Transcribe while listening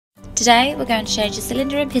Today we're going to change the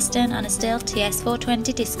cylinder and piston on a Stihl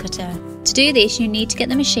TS420 Disc Cutter. To do this you need to get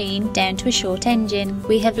the machine down to a short engine.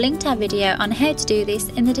 We have linked our video on how to do this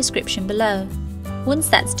in the description below. Once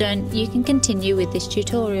that's done you can continue with this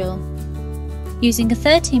tutorial. Using a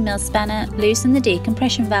 13mm spanner, loosen the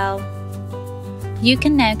decompression valve. You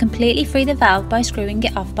can now completely free the valve by screwing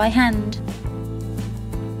it off by hand.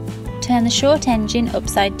 Turn the short engine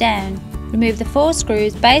upside down. Remove the 4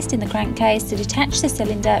 screws based in the crankcase to detach the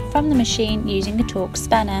cylinder from the machine using a Torx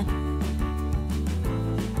spanner.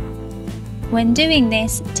 When doing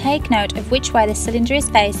this, take note of which way the cylinder is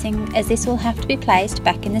facing, as this will have to be placed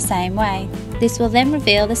back in the same way. This will then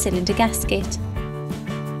reveal the cylinder gasket.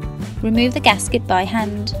 Remove the gasket by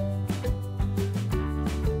hand.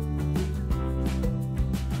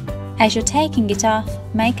 As you're taking it off,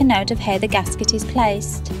 make a note of how the gasket is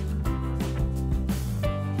placed.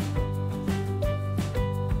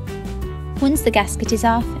 Once the gasket is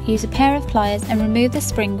off, use a pair of pliers and remove the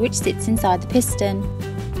spring which sits inside the piston.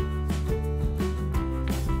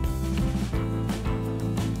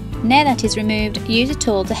 Now that is removed, use a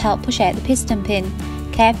tool to help push out the piston pin.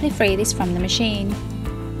 Carefully free this from the machine.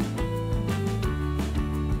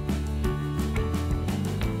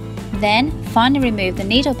 Then, finally remove the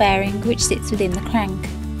needle bearing which sits within the crank.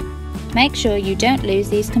 Make sure you don't lose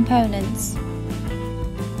these components.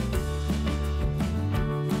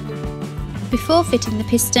 Before fitting the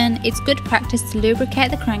piston, it's good practice to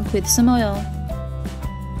lubricate the crank with some oil.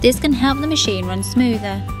 This can help the machine run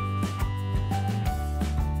smoother.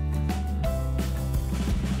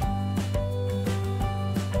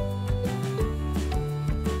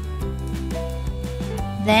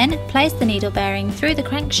 Then, place the needle bearing through the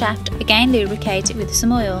crankshaft, again lubricate it with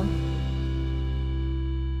some oil.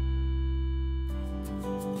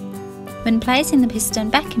 When placing the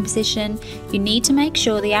piston back in position, you need to make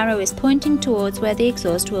sure the arrow is pointing towards where the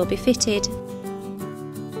exhaust will be fitted.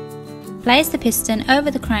 Place the piston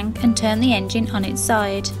over the crank and turn the engine on its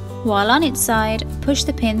side. While on its side, push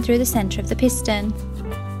the pin through the centre of the piston.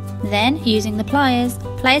 Then, using the pliers,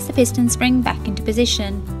 place the piston spring back into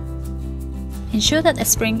position. Ensure that the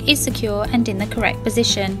spring is secure and in the correct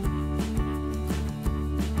position.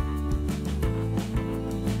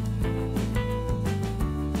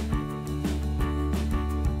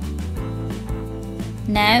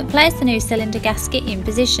 Now place the new cylinder gasket in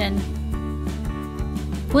position.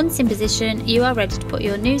 Once in position, you are ready to put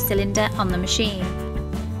your new cylinder on the machine.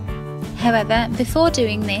 However, before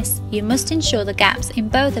doing this, you must ensure the gaps in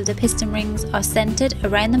both of the piston rings are centered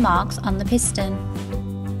around the marks on the piston.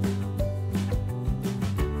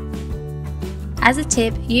 As a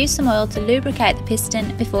tip, use some oil to lubricate the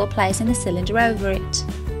piston before placing the cylinder over it.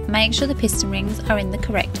 Make sure the piston rings are in the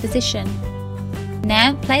correct position.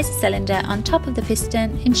 Now place the cylinder on top of the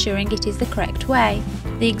piston, ensuring it is the correct way.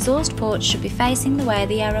 The exhaust port should be facing the way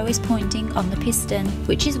the arrow is pointing on the piston,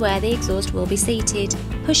 which is where the exhaust will be seated.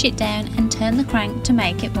 Push it down and turn the crank to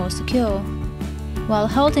make it more secure. While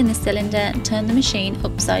holding the cylinder, turn the machine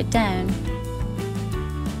upside down.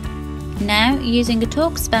 Now, using a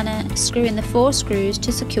Torx spanner, screw in the 4 screws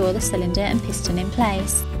to secure the cylinder and piston in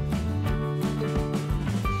place.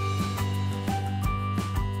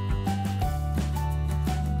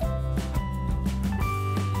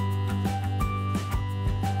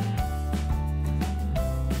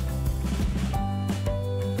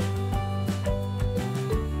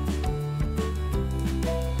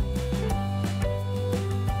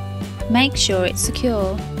 Make sure it's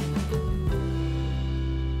secure.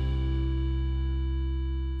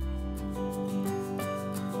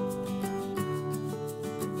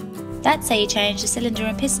 That's how you change the cylinder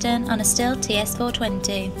and piston on a Stihl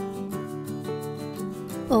TS420.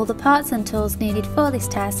 All the parts and tools needed for this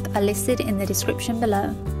task are listed in the description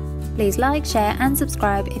below. Please like, share and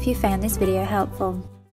subscribe if you found this video helpful.